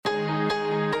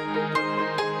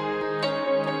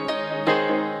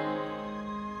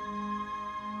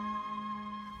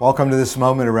Welcome to this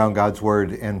moment around God's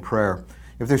Word and prayer.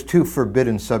 If there's two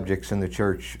forbidden subjects in the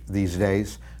church these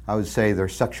days, I would say they're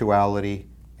sexuality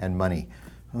and money.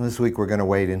 Well, this week we're going to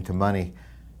wade into money,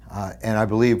 and I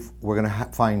believe we're going to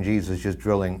find Jesus just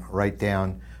drilling right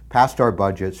down past our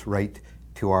budgets, right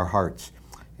to our hearts.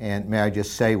 And may I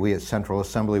just say, we at Central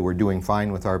Assembly, we're doing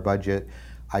fine with our budget.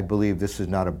 I believe this is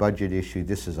not a budget issue.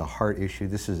 This is a heart issue.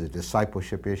 This is a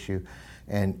discipleship issue.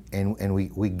 And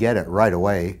we get it right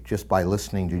away just by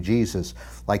listening to Jesus.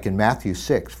 Like in Matthew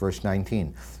 6, verse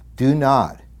 19, do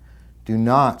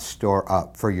not store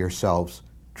up for yourselves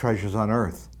treasures on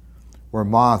earth, where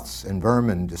moths and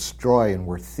vermin destroy and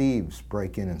where thieves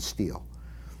break in and steal.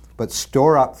 But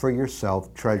store up for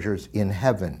yourself treasures in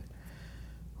heaven,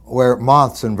 where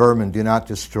moths and vermin do not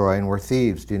destroy and where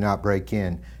thieves do not break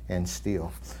in and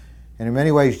steal. And in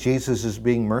many ways, Jesus is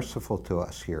being merciful to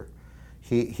us here.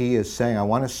 He is saying, I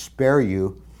want to spare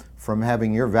you from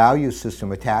having your value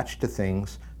system attached to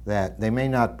things that they may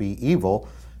not be evil,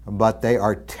 but they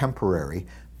are temporary.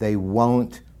 They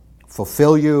won't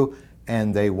fulfill you,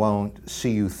 and they won't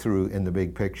see you through in the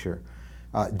big picture.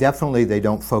 Definitely, they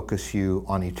don't focus you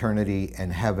on eternity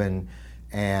and heaven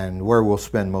and where we'll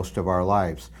spend most of our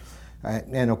lives.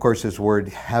 And of course, this word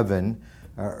heaven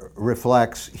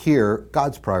reflects here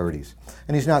God's priorities.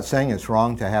 And he's not saying it's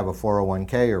wrong to have a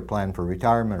 401k or plan for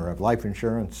retirement or have life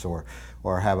insurance or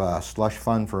have a slush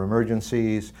fund for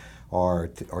emergencies or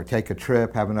take a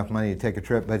trip, have enough money to take a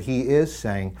trip. But he is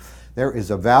saying there is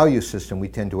a value system we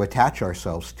tend to attach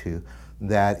ourselves to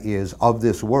that is of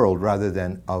this world rather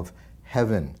than of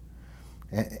heaven.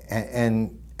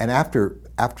 And after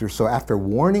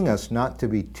warning us not to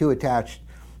be too attached,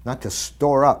 not to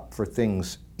store up for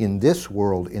things in this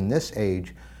world, in this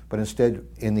age, but instead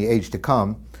in the age to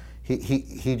come,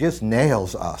 he just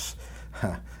nails us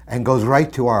and goes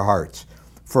right to our hearts.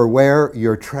 For where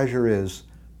your treasure is,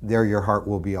 there your heart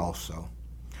will be also.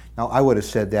 Now, I would have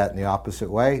said that in the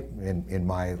opposite way, in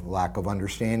my lack of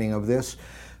understanding of this.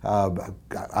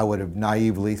 I would have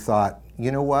naively thought,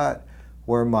 you know what?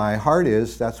 Where my heart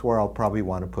is, that's where I'll probably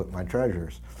want to put my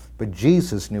treasures. But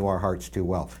Jesus knew our hearts too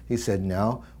well. He said,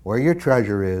 no, where your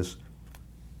treasure is,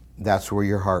 that's where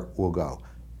your heart will go.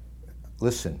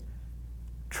 Listen,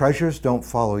 treasures don't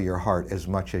follow your heart as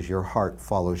much as your heart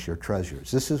follows your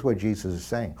treasures. This is what Jesus is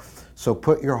saying. So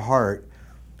put your heart,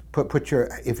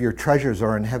 if your treasures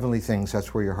are in heavenly things,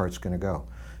 that's where your heart's going to go.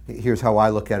 Here's how I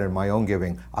look at it in my own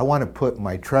giving. I want to put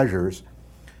my treasures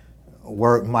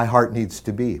where my heart needs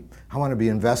to be. I want to be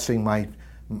investing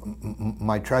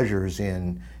my treasures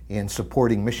in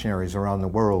supporting missionaries around the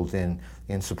world, in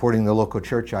supporting the local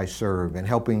church I serve, and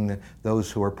helping those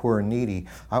who are poor and needy.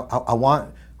 I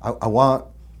want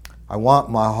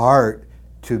my heart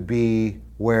to be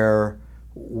where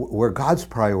God's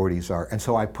priorities are, and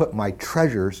so I put my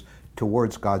treasures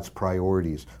towards God's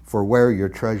priorities. For where your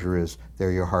treasure is,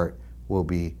 there your heart will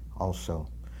be also.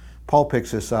 Paul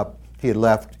picks this up. He had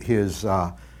left his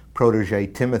protege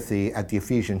Timothy at the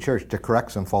Ephesian church to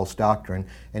correct some false doctrine,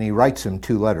 and he writes him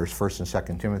two letters, 1 and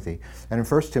 2 Timothy. And in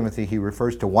 1 Timothy, he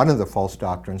refers to one of the false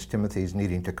doctrines Timothy's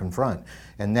needing to confront,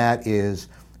 and that is,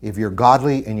 if you're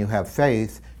godly and you have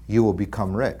faith, you will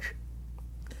become rich.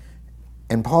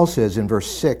 And Paul says in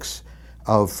verse 6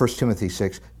 of 1 Timothy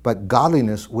 6, but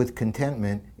godliness with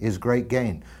contentment is great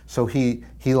gain. So he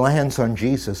lands on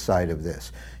Jesus' side of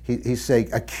this. He's saying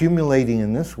accumulating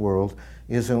in this world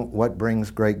isn't what brings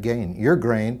great gain. Your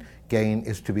gain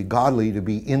is to be godly, to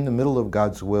be in the middle of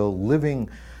God's will, living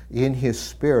in His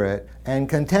Spirit, and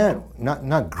content,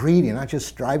 not greedy, not just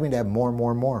striving to have more and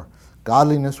more and more.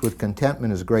 Godliness with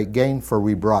contentment is great gain, for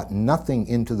we brought nothing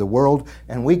into the world,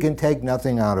 and we can take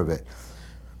nothing out of it.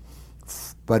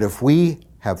 But if we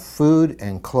have food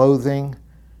and clothing,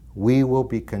 we will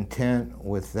be content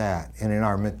with that. And in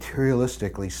our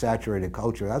materialistically saturated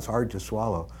culture, that's hard to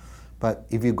swallow. But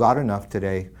if you've got enough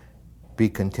today, be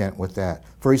content with that.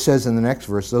 For he says in the next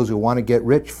verse, those who want to get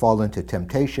rich fall into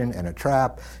temptation and a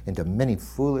trap, into many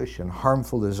foolish and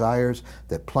harmful desires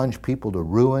that plunge people to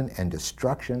ruin and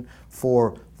destruction.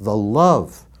 For the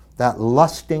love, that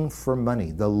lusting for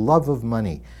money, the love of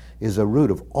money, is a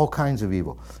root of all kinds of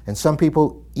evil. And some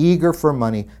people, eager for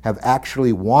money, have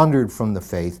actually wandered from the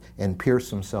faith and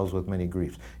pierced themselves with many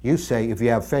griefs. You say, if you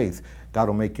have faith, God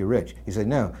will make you rich. He said,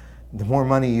 no. The more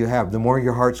money you have, the more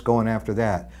your heart's going after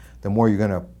that, the more you're going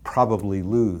to probably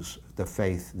lose the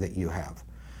faith that you have.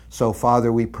 So,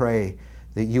 Father, we pray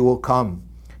that you will come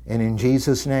and in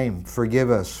Jesus' name forgive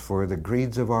us for the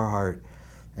greeds of our heart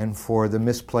and for the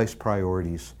misplaced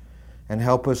priorities. And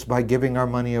help us by giving our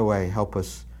money away. Help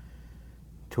us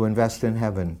to invest in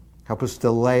heaven. Help us to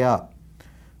lay up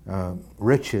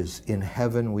riches in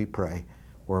heaven, we pray,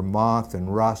 where moth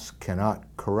and rust cannot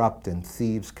corrupt and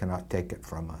thieves cannot take it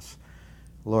from us.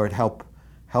 Lord, help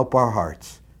our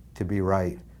hearts to be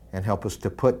right and help us to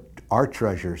put our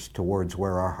treasures towards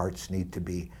where our hearts need to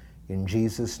be. In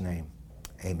Jesus' name,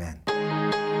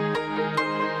 amen.